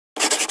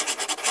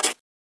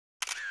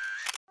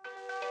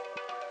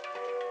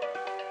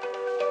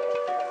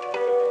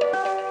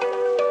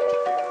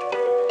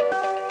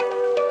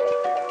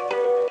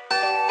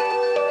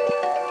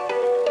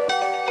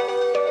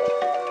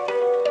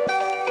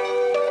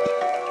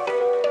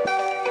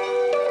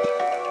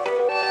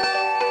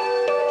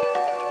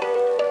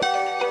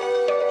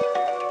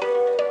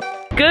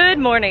Good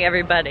morning,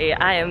 everybody.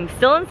 I am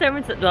still in San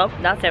Francisco, well,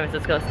 not San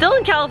Francisco, still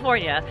in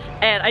California,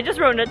 and I just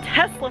rode in a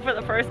Tesla for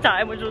the first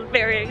time, which was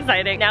very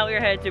exciting. Now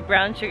we're headed to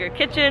Brown Sugar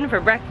Kitchen for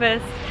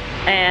breakfast,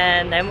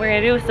 and then we're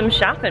gonna do some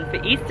shopping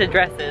for Easter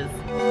dresses.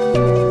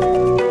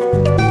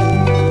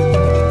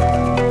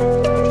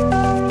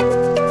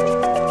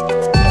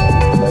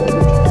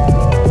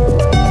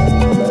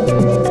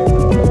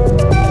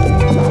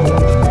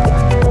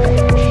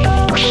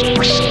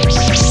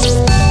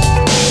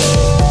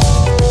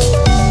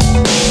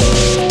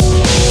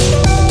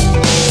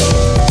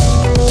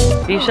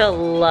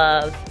 Bisha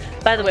loves,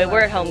 by the way,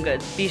 we're at Home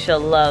Goods.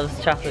 Bisha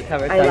loves chocolate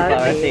covered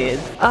sunflower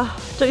seeds.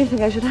 Oh, don't you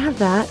think I should have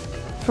that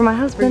for my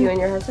husband? For you and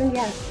your husband?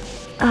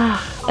 Yes.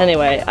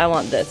 Anyway, I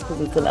want this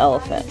because it's an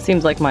elephant.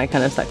 Seems like my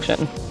kind of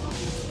section.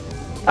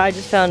 I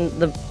just found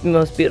the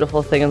most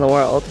beautiful thing in the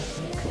world.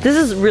 This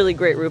is really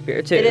great root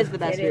beer too. It is the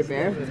best root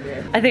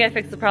beer. I think I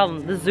fixed the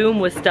problem. The zoom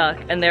was stuck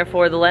and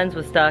therefore the lens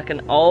was stuck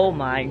and oh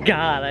my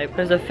god,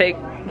 there's a fake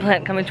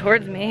plant coming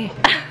towards me.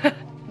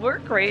 We're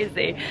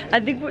crazy. I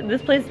think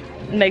this place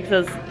makes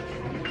us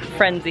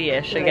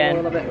frenzy-ish again.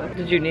 A little bit more.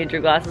 Did you need your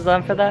glasses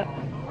on for that?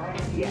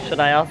 Yeah. Should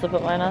I also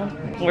put mine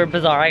on? We're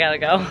bizarre, I gotta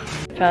go.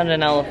 Found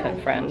an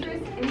elephant friend.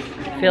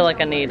 I feel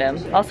like I need him.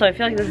 Also, I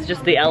feel like this is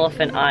just the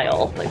elephant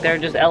aisle. Like there are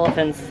just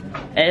elephants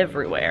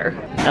everywhere.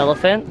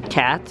 Elephant,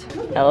 cat,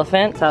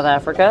 elephant, South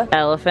Africa,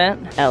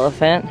 elephant,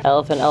 elephant,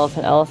 elephant,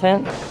 elephant,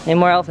 elephant. Any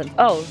more elephants?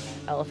 Oh,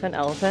 elephant,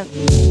 elephant.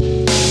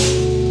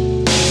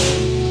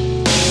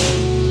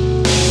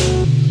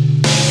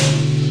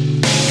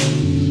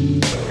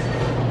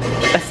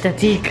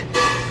 Aesthetique.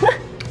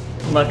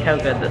 Look how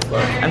good this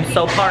looks. I'm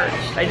so parched.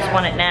 I just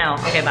want it now.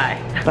 Okay, bye.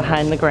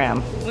 Behind the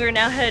gram. We're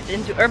now headed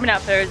into Urban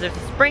Outfitters. There's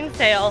a spring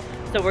sale,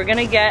 so we're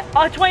gonna get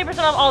 20%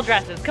 off all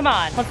dresses. Come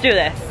on, let's do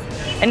this.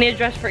 I need a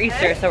dress for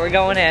Easter, so we're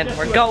going in.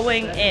 We're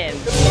going in.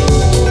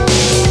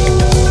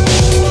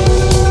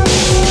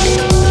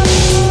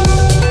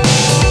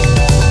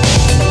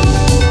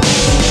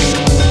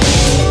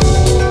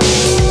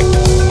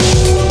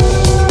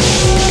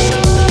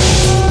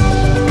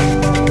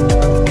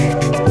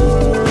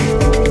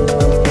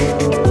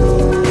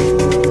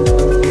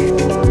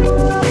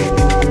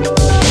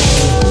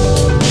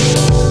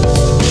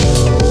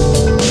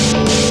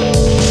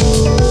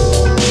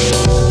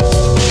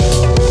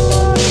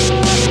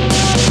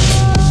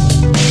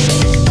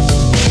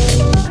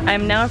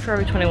 I'm now at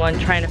Forever 21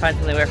 trying to find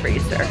something to wear for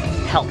Easter.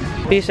 Help.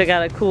 Bisha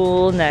got a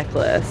cool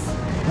necklace.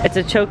 It's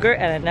a choker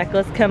and a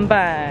necklace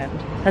combined.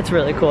 That's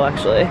really cool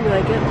actually. You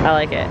like it? I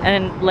like it.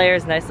 And it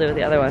layers nicely with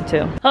the other one too.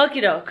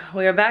 Okie doke,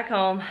 we are back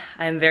home.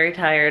 I'm very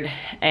tired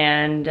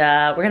and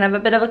we're gonna have a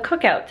bit of a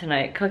cookout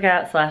tonight.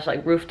 Cookout slash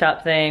like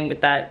rooftop thing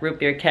with that root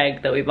beer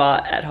keg that we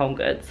bought at Home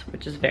Goods,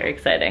 which is very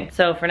exciting.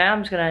 So for now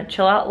I'm just gonna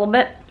chill out a little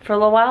bit for a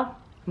little while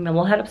and then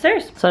we'll head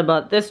upstairs. So I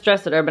bought this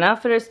dress at Urban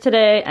Outfitters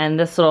today and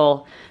this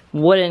little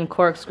wooden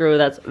corkscrew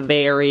that's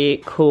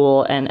very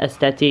cool and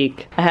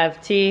aesthetic. I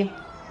have tea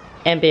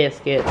and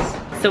biscuits.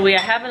 So we are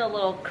having a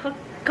little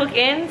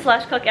cook-in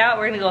slash cook-out.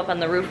 We're gonna go up on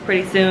the roof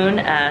pretty soon,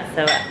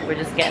 so we're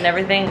just getting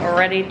everything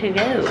ready to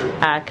go.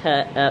 I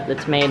cut up the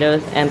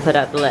tomatoes and put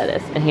out the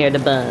lettuce, and here are the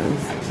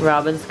buns.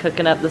 Robin's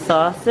cooking up the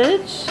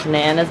sausage.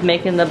 Nana's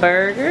making the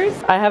burgers.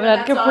 I haven't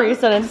had Capri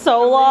Sun in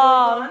so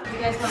long.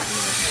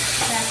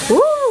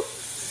 Woo!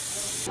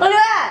 Look at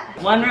that!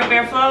 One root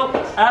beer float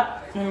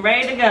up and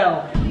ready to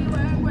go.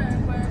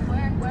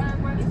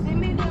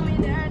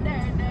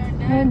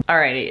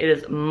 Alrighty, it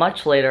is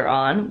much later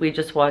on. We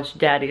just watched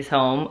Daddy's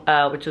Home,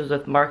 which was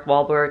with Mark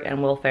Wahlberg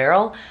and Will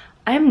Ferrell.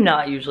 I am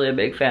not usually a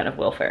big fan of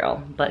Will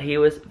Ferrell, but he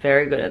was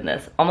very good in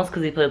this. Almost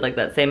because he played like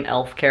that same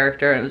elf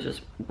character and it was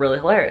just really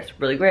hilarious,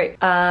 really great.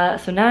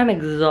 So now I'm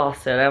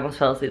exhausted. I almost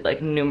fell asleep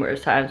like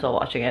numerous times while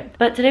watching it.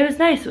 But today was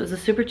nice. It was a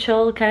super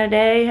chill kind of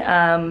day.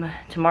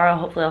 Tomorrow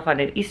hopefully I'll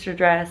find an Easter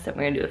dress and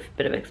we're gonna do a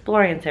bit of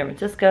exploring in San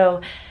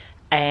Francisco.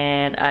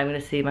 And I'm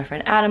gonna see my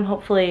friend Adam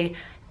hopefully.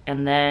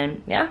 And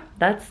then, yeah,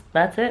 that's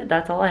it.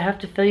 That's all I have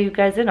to fill you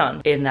guys in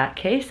on. In that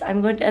case,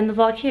 I'm going to end the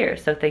vlog here.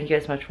 So thank you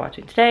guys so much for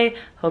watching today.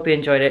 Hope you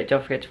enjoyed it.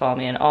 Don't forget to follow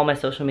me on all my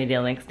social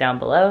media links down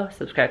below.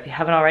 Subscribe if you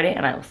haven't already,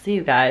 and I will see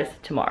you guys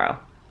tomorrow.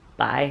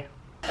 Bye.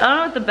 I don't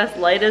know what the best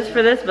light is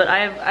for this, but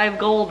I have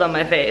gold on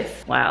my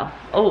face. Wow.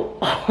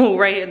 Oh,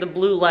 right here, the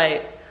blue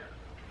light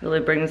really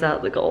brings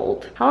out the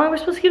gold. How long are we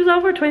supposed to keep this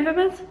on for? 25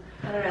 minutes?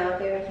 I don't know.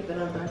 Maybe I keep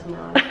it on for some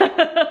long.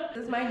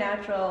 This is my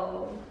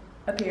natural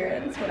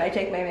appearance when I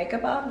take my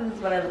makeup off. This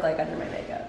is what I look like under my makeup.